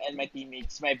batch and my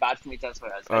teammates, my batchmates as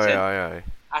well. So Oh I said, yeah.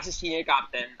 as a senior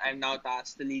captain, I'm now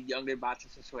tasked to lead younger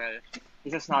batches as well.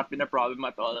 This has not been a problem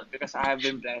at all because I have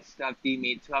been blessed to have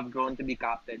teammates who have grown to be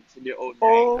captains in their own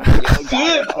Oh, right. You know,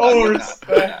 shit! guys, Oh, yeah.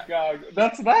 respect, Gago.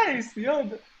 That's nice.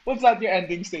 Yo, what's that your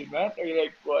ending statement? Or you're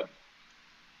like, what?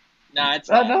 Nah, it's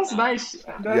That's not. nice.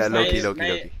 That's Yeah, nice.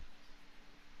 Loki.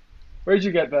 Where'd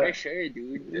you get For that? sure,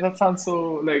 dude. That sounds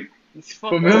so like It's fuck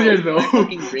familiar off. though. My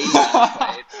fucking brain is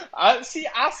right. See,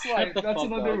 asswipe. Shut the That's fuck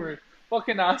another up. word.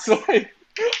 Fucking asswipe.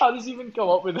 How did you even come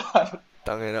up with that?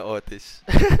 Tangina Otis.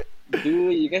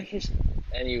 Dude, you guys just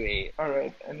anyway.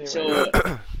 Alright, anyway. So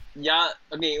yeah,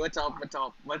 okay, what's up?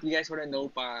 What you guys wanna know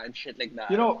pa and shit like that?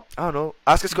 You know, I don't know.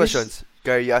 Ask us questions.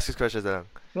 Gary, you ask us questions na lang.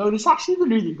 no, this actually been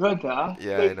really good, huh?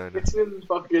 Yeah, like, I know. It's been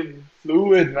fucking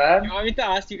fluid, man. You want me to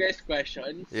ask you guys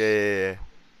questions? Yeah.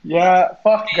 Yeah,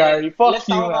 fuck Gary. Fuck let's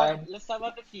you, talk man. about let's talk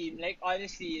about the team. Like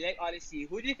honestly,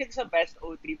 who do you think is the best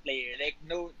O3 player? Like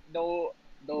no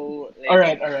like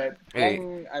Alright. Hey,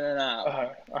 I don't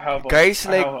know. I have one. Guys, I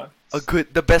like, have one.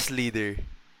 the best leader.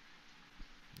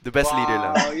 The best leader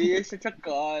lang. Wow, you're such a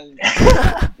con.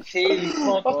 Shady,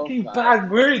 fuck off, Fucking man.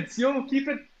 bad words. Yo, keep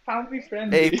it family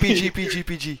friendly. Hey,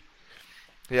 PG.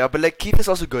 Yeah, but like Keith is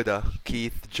also good,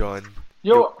 Keith, John.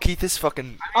 Yo, Keith is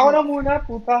fucking. ako na muna,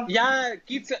 puta. Yeah,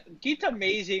 Keith's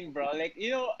amazing, bro. Like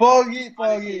you know, Pogi.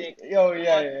 Honestly, Yo,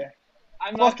 yeah.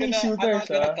 I'm not Fucking gonna, shooters, I'm not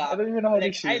gonna ah. cap. I don't even know how to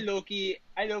Like, shoot.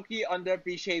 I low-key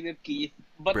underappreciated Keith.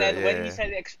 But Bruh, then when he yeah.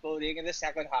 started exploding in the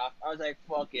second half, I was like,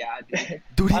 fuck yeah, dude.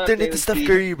 Dude, he I'll turned play into with Steph Keith.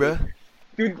 Curry, bro.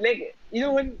 Dude, like, you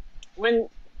know when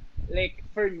like,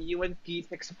 for me, when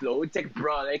Keith explodes, like,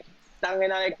 bro, like, tangina,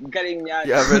 like, galing niya.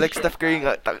 Yeah, bro, like Steph Curry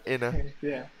nga, tangina.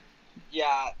 Yeah.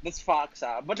 Yeah, that's facts,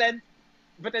 ah. But then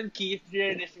Keith, if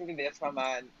you're listening to this, my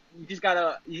man, you just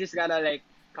gotta like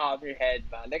calm your head,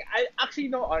 man. Like I actually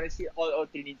know honestly, all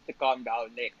O3 needs to calm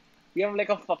down. Like we have like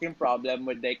a fucking problem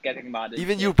with like getting mad. At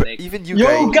Even shit, you, like, even you,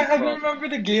 Yo, guy. I remember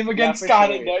the game against for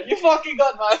Canada. sure. You fucking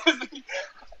got mad.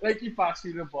 Like you passed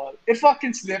me the ball. It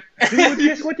fucking slipped. dude,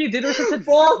 just what you did was such a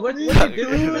what you did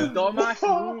was such a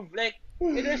dumbass move. Like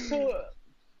it was so.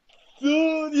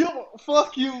 Dude, yo,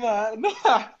 fuck you, man.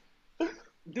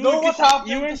 Dude, No, what 'cause happened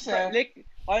You to weren't Seth? like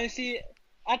honestly.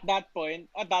 At that point,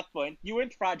 you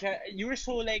weren't fragile. You were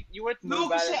so like you weren't No, mobile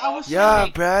kasi I enough. was Yeah,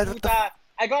 Like, Brad, what the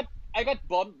puta, I got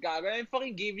bombed, gago, and I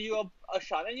fucking gave you a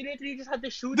shot, and you literally just had to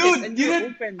shoot it, Dude, and you you're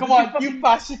didn't. open. Come Dude, on, you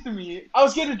passed it to me. I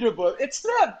was gonna dribble. It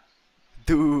slipped.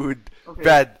 Dude. Okay.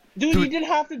 Brad. Dude, Dude. you didn't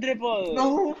have to dribble.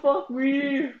 No, fuck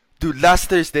me. Dude, last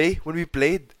Thursday when we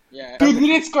played, Yeah. Dude, we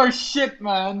didn't score shit,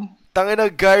 man.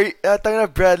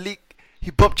 tangina Bradley,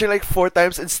 he bumped you like 4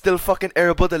 times and still fucking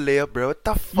airable the layup, bro. What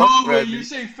the fuck, No way, Bradley? you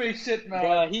say fake shit, man.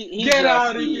 Bro, he's Get rusty.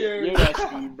 out of here. You're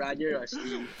rusty, Brad. You're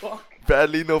rusty. Fuck.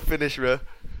 Bradley, no finish, bro.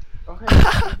 Okay,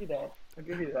 I'll give you that. I'll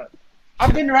give you that.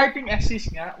 I've been writing essays,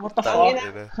 nga. What the fuck?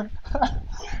 Tangina.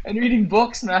 And reading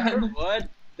books, man. What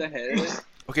the hell?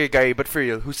 Okay, Gary, but for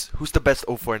real, who's the best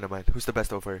 04 naman? Who's the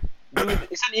best 04? Dude,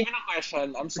 it's not even a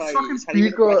question. I'm sorry. It's fucking It's not even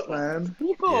a Pico, question. man.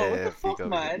 Pico, Yeah, what the fuck, Pico,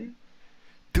 man?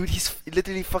 Dude, he's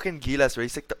literally fucking Gilas, bro.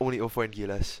 He's like the only 04 in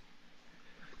Gilas.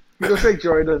 He looks like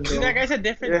Jordan, Dude, though. that guy's a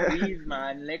different Yeah. breed,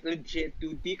 man. Like, legit,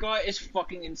 dude. Pico is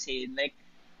fucking insane. Like,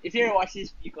 if you're watching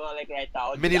this Pico, like, right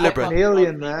now... Mini dude, I LeBron. fucking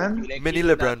Alien, love Pico, man. dude. Like, Mini he's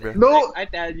LeBron, nothing. bro. No, Like, I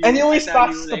tell you, and he always I tell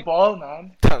passes you, the like, ball,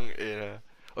 man. Tangina.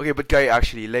 Okay, but Gary,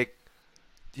 actually, like,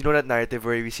 you know that narrative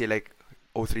where we say, like,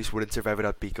 03s wouldn't survive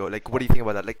without Pico? Like, what do you think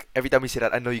about that? Like, every time we say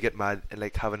that, I know you get mad and,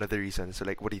 like, have another reason. So,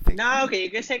 like, what do you think? Nah, okay,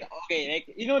 because like, okay,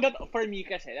 like, you know that for me,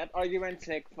 kasi, that argument's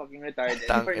like fucking retarded.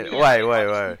 Tang- For me, why?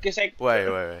 Because like, Why?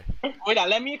 wait,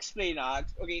 let me explain that.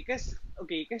 Okay,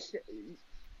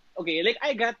 okay, like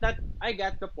I got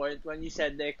the point when you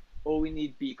said like, oh, we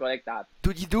need Pico like that.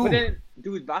 Dude, you do. But then,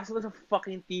 dude, basketball's a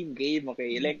fucking team game,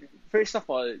 okay? Like, first of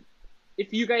all,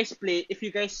 if you guys,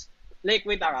 like,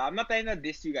 wait, I'm not trying to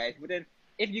diss you guys, but then,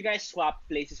 if you guys swap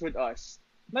places with us,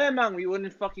 malamang we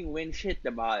wouldn't fucking win shit,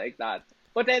 diba? Like that.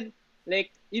 But then,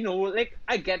 like, you know, like,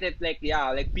 I get it, like, yeah,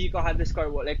 like, Pico had to score,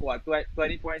 like, what,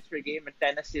 20 points per game and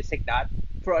 10 assists like that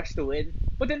for us to win.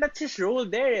 But then that's his role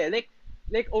there, eh.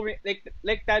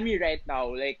 Like, tell me right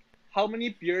now, like, how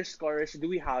many pure scorers do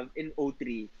we have in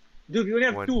 03? Dude, we only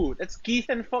have One. 2. That's Keith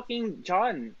and fucking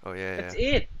John. Oh, yeah. That's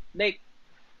it. Like,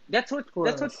 that's what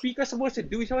course. Pico's supposed to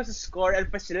do. He's supposed to score and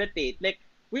facilitate. Like,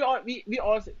 we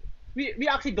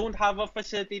actually don't have a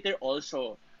facilitator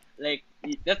also. Like,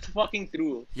 that's fucking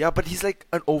true. Yeah, but he's like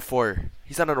an 04.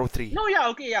 He's not an 03. No, yeah,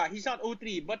 okay, yeah, he's not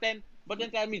 03. But then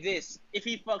tell me this: if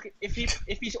he's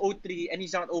 03 and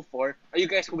he's not 04, are you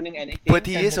guys winning anything? But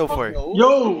he is Fuck 04. no.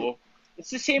 Yo! It's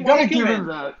the same Gotta give argument. him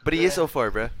that. But he is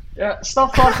 04, bro. Yeah,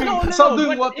 stop talking. No, Stop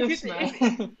doing but what if ifs, you-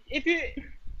 man.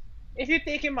 If you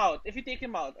take him out,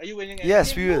 are you winning anything?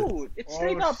 Yes, we will. No, it's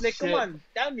straight Oh, up. Like, come shit. on,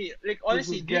 tell me. Like,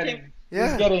 honestly, Who's do you getting? think? Yeah.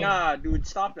 Who's getting? Nah, dude,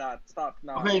 stop that. Stop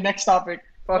now. Okay, next topic.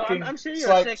 Fucking I'm serious,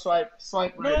 swipe, like-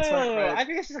 swipe No, right, swipe I right.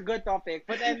 think this is a good topic.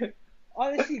 But then,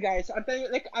 honestly, guys, I'm telling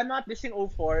you, like, I'm not dissing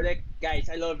 04. Like, guys,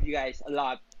 I love you guys a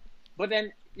lot. But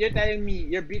then, you're telling me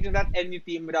you're beating that NU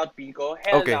team without Pico?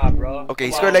 Hell Okay. nah, bro. Okay,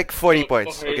 he Wow. scored like 40 Okay.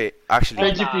 points. Okay, actually.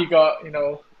 Thank you, Pico. You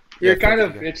know, you're Yeah, kind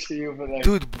thank of you, bitch to you, but like,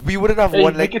 Dude, we wouldn't have hey,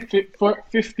 won make like... it for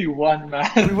 51, man.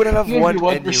 We wouldn't have won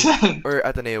 51%. NU or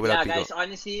Ateneo without Yeah, Pico. guys,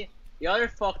 honestly, y'all are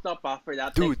fucked up for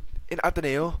that. Dude, in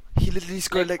Ateneo, he literally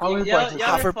scored like How many y'all, points? y'all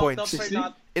half are our fucked points. up for 60?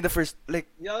 not. in the first, like,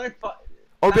 Y'all are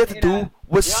all we had to Tangina, do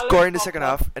was y'all are score in the fucked second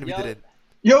up. half and we Y'all- didn't.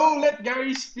 Yo, let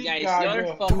Gary speak, Guys, gago. y'all are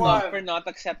fucked Come up on. for not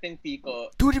accepting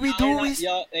Pico. Dude, we Y'all do. are not- He's,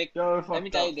 y'all, like, Y'all are let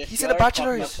me fucked tell you up. this. He's in y'all the are fucked up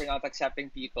bachelors. for not accepting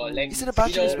Pico. Like, he's in the you know,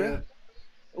 bachelors, bro.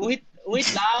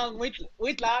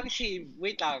 Wait lang, Shave.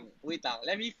 Wait lang.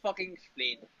 Let me fucking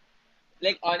explain.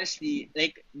 Like, honestly,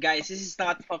 like, guys, this is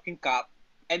not fucking cap.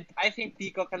 And I think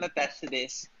Pico can attest to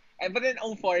this. And but then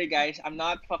 04, guys, I'm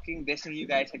not fucking dissing you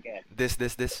guys again. This.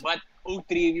 But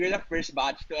 03, we were the first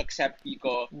batch to accept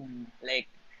Pico, like,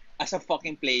 as a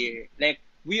fucking player. Like,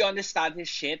 we understand his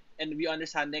shit, and we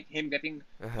understand, like, him getting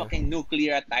fucking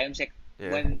nuclear at times, like, Yeah.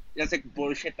 when there's, like,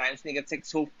 bullshit times, and he gets, like,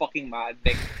 so fucking mad.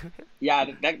 Like, yeah,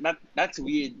 that's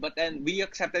weird. But then, we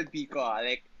accepted Pico,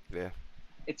 like, Yeah.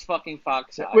 it's fucking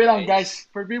facts. Wait on, guys.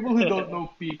 For people who don't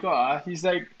know Pico, he's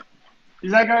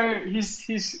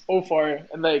 04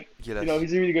 and like, Gilas. you know,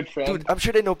 he's a really good friend. Dude, I'm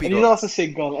sure they know and he's Pico. also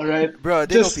single, alright? Bro,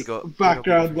 they Just know Pico. They know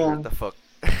background Pico. then. What the fuck?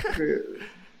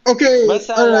 Okay, But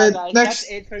alright. guys, Next, that's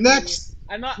it for next. me.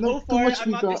 I'm not No, 04, too much I'm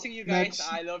not Pico. dissing you guys. Next.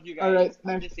 I love you guys. Alright,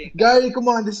 I'm next. just saying. Gary, come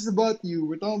on. This is about you.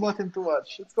 We're talking about him too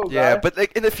much. Let's go, Yeah, Gary. but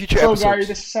like in the future So, episodes, Gary,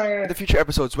 this is our in the future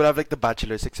episodes, we'll have like the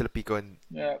Bachelors, like sila Pico and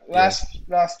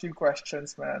last few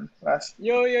questions, man.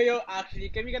 Yo, actually,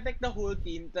 can we get like the whole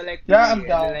team to like Yeah, I'm here,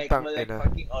 down. Like, Tang we'll, like ina.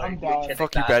 fucking I'm argue down. and shit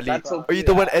fuck like you, Bradley. That's so Are you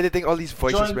cool, the one yeah. editing all these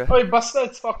voices, Join. bro? Oy, basta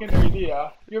it's fucking early,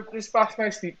 It's past my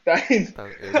sleep time.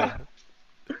 Tang ina.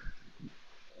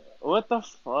 What the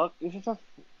fuck? Is it a...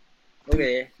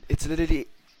 Okay. It's literally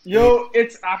Yo,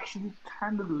 it's actually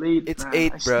kind of late, It's man.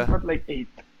 8, I sleep bruh. at like 8.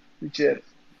 Legit.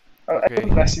 I Okay.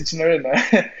 don't message na rin,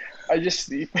 I just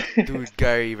sleep. dude,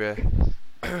 Gary, bro.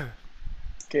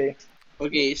 Okay.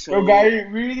 Okay, so So, Gary,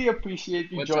 we really appreciate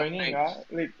you What's up, joining, thanks?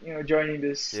 like, joining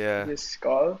this Yeah. this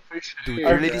call. Dude, Sure,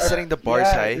 you're really bro. setting the bars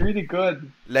Yeah, high. really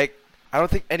good. Like, I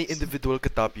don't think any individual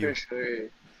could top you. For sure.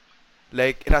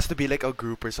 Like, it has to be like a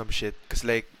group or some shit. Cause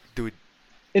like, dude,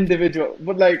 Individual,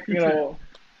 but like,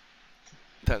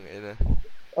 tang ina.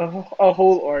 a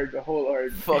whole org.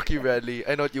 Fuck you, Bradley.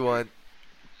 I know what you want.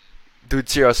 Dude,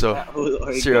 seryoso.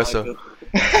 Seryoso.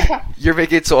 You're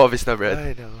making it so obvious now, Brad.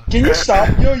 I know. Can you stop?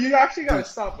 Yo, you actually gotta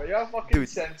Dude. stop it. You gotta fucking Dude.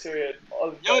 censor it.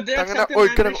 All Yo, they're Tanga na, accepting org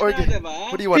ka ng members org. na,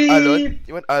 diba? What do you want, Beep. Alon?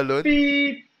 You want Alon?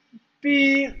 Beep,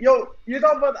 beep. Yo, you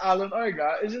talk about Alan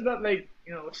Orga. Isn't that like,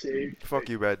 safe? Fuck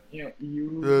you, Brad. You.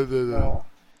 Nah,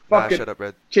 Fuck it. shut up,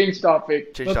 Brad. Change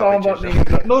topic. Change no topic, talking about change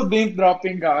topic. no name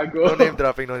dropping, gago. No name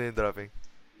dropping, no name dropping.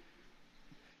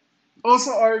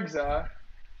 Also orgs, But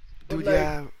Dude, like,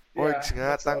 yeah. Orgs nga,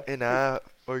 what's tang up? ina.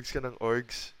 Orgs ka ng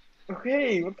orgs.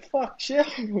 Okay, what the fuck, chill.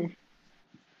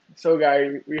 So,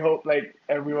 guys, we hope like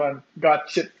everyone got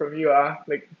shit from you,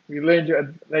 Like we learned your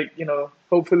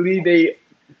hopefully they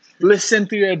listen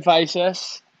to your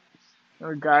advices.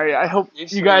 Or Gary, I hope You're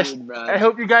you so guys, rude, Brad. I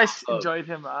hope you guys Oh. enjoyed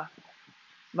him,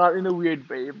 Not in a weird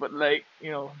way, but like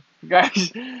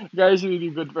guys, really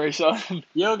good person.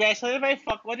 Yo, guys,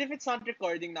 what if it's not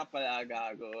recording na pala,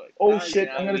 gago? Oh God, shit,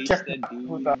 yeah, I'm gonna check. wasted, dude.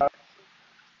 Puta.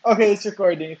 Okay, it's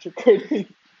recording.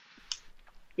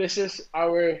 This is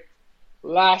our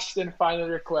last and final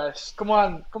request. Come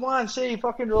on, say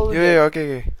fucking roll with it. Yeah,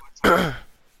 okay.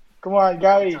 Come on,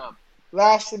 Gary. What's up?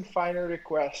 Last and final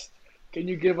request. Can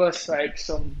you give us like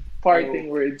some parting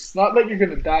words? Not like you're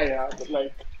gonna die, but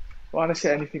like, wanna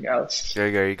say anything else?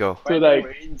 Gary, go. So like,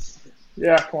 Words.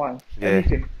 yeah, come on, Yeah.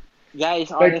 anything.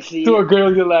 Guys, Like honestly, to a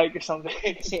girl you like or something.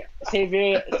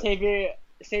 Xavier,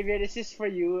 this is for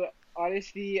you.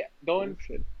 Honestly, don't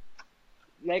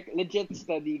legit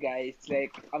study, guys.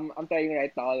 Like, I'm telling you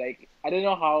right now. Like, I don't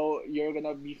know how you're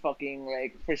gonna be fucking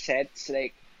like for sets.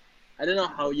 Like, I don't know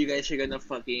how you guys are gonna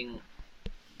fucking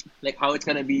like how it's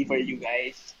gonna be for you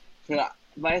guys. So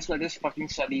might as well just fucking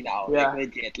study now. Yeah.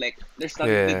 Like legit. Like, there's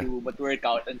nothing Yeah. to do but work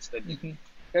out and study.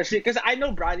 Because I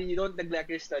know, Bradley, you don't neglect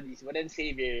your studies, but then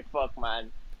Xavier, fuck,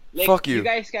 man. Like, Fuck you. You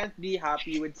guys can't be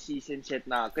happy with season shit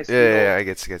now. Cause, Yeah, I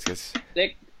guess.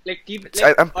 Like keep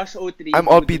us O3. I'm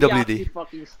all dude, we PWD. actually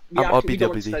fucking- we I'm all actually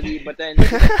don't PWD. study, but then we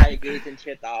get high grades and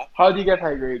shit, How do you get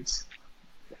high grades?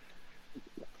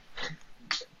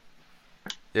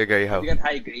 Yeah, Gary, how? We get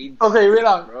high grades. Okay, wait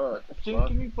lang. Bro,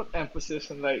 Can we put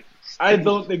emphasis on like I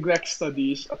don't neglect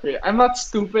studies. Okay, I'm not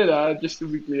stupid, just to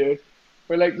be clear.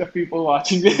 For like the people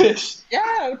watching this.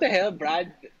 yeah, what the hell,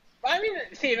 Brad? I mean,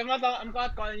 Steve, I'm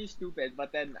not calling you stupid,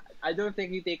 but then I don't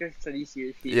think you take your studies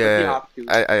seriously. But you Yeah, have to.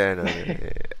 I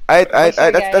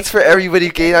know. That's for everybody,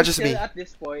 okay? Not just Still me. At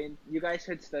this point, you guys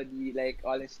should study. Like,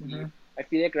 honestly, Mhm. I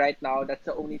feel like right now that's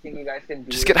the only thing you guys can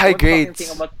do. Just get high Don't fucking grades.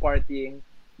 think about partying,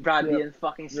 Bradley Yeah. and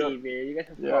fucking Yeah. Xavier. You guys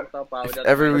are Yeah. fucked up out. If That's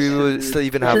ever what we you will should still do.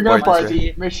 even If have you're gonna parties, party,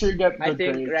 right? make sure you get I good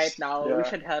think grades. right now Yeah. we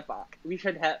should help. We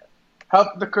should help.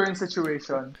 Help the current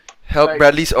situation. Help Like,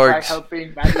 Bradley's by orgs.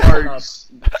 helping Bradley, orgs.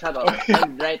 Shut up.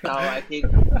 And right now, I think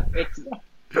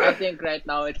right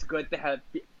now it's good to help.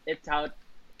 It's out.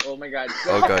 Oh my God. It's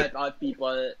good Oh to God. help out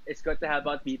people. It's good to help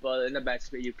out people in the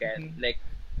best way you can. Mhm. Like,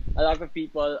 a lot of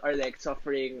people are like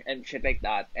suffering and shit like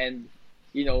that, and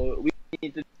we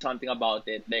need to do something about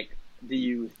it. Like the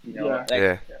youth, Yeah. Like,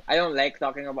 Yeah. I don't like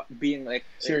talking about being like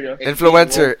Serious. being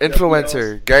Influencer, woke, but,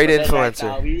 influencer, guide but then right influencer.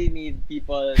 now, we really need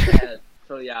people to help.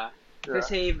 So yeah. Yeah. To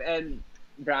save and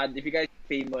Brad, if you guys are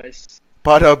famous,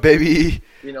 Pot up, baby.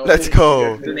 Let's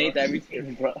go. donate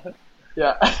everything, bro.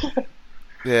 Yeah.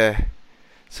 Yeah.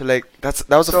 So like that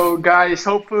was a So guys,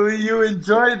 hopefully you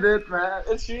enjoyed it, man.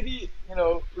 It's really,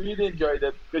 really enjoyed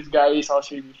it. Because guys,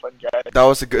 also really fun, guys. that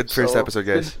was a good first So, episode,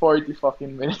 good guys. 40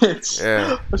 fucking minutes.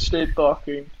 Yeah. of straight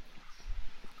talking.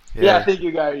 Yeah. Yeah. Thank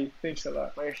you, Gary. Thanks a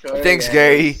lot. For sure. Thanks, guys.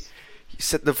 Gary. You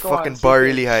set the Come on, fucking say bar thanks.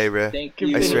 really high, bruh. Thank I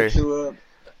you swear. to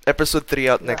Episode 3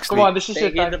 out next Come week. on, this is your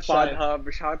thank you time to to Pod shine.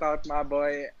 Hub. Shout out my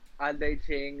boy Andre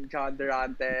Ching, John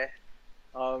Durante.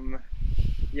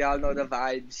 Y'all know the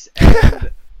vibes. And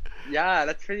yeah,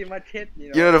 that's pretty much it.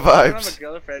 You You know the I don't vibes. have a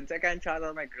girlfriend, so I can't shout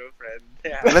out my girlfriend.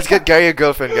 Yeah. Let's get Gary a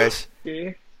girlfriend, guys.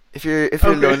 Okay. If you're Okay.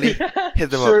 lonely, hit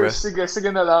them Sure, up, bruh.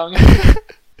 sige na lang. Of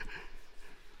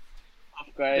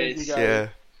Thank course. you, guys. Yeah.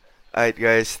 Alright,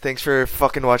 guys. Thanks for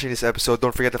fucking watching this episode.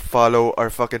 Don't forget to follow our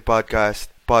fucking podcast,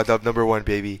 PodUp #1,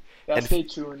 baby. Yeah, And stay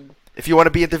tuned. If you want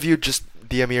to be interviewed, just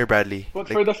DM me or Bradley. But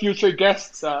Like, for the future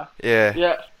guests, yeah.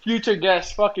 yeah, future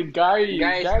guests, fucking Gary.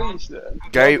 Guys, Gary's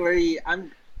Gary, Don't worry.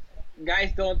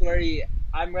 Guys, don't worry.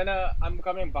 I'm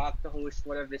coming back to host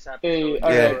one of this episode. Hey,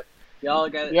 Yeah. Y'all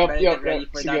get Yup, better yup, get ready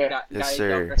yup. for Sige. that Yes, Gary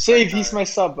sir. Tiongco Save, special. he's my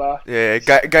sub, Yeah,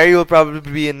 Gary will probably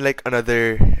be in like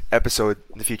another episode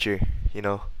in the future, you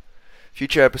know.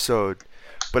 Future episode.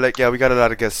 But like yeah, we got a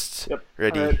lot of guests Yep.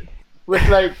 ready. Alright. With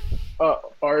like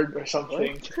org or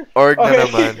something. Org na Okay,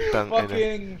 naman, tang ina.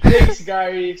 fucking thanks,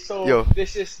 Gary. So Yo.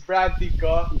 this is Bradley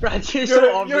Go, Brad, you're your, so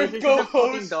your obvious. You're just a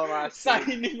fucking co-host, dumbass.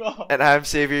 signing off. And I'm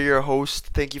Xavier, your host.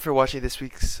 Thank you for watching this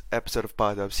week's episode of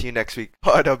Pod Up. See you next week.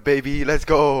 Pod Up, baby. Let's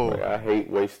go. Like, I hate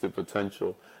wasted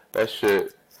potential. That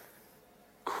shit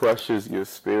crushes your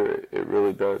spirit. It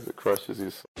really does. It crushes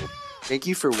your soul. Thank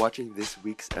you for watching this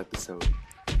week's episode.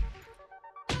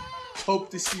 Hope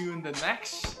to see you in the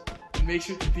next. And make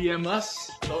sure to DM us.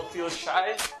 Don't feel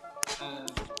shy. And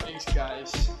thanks,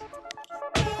 guys.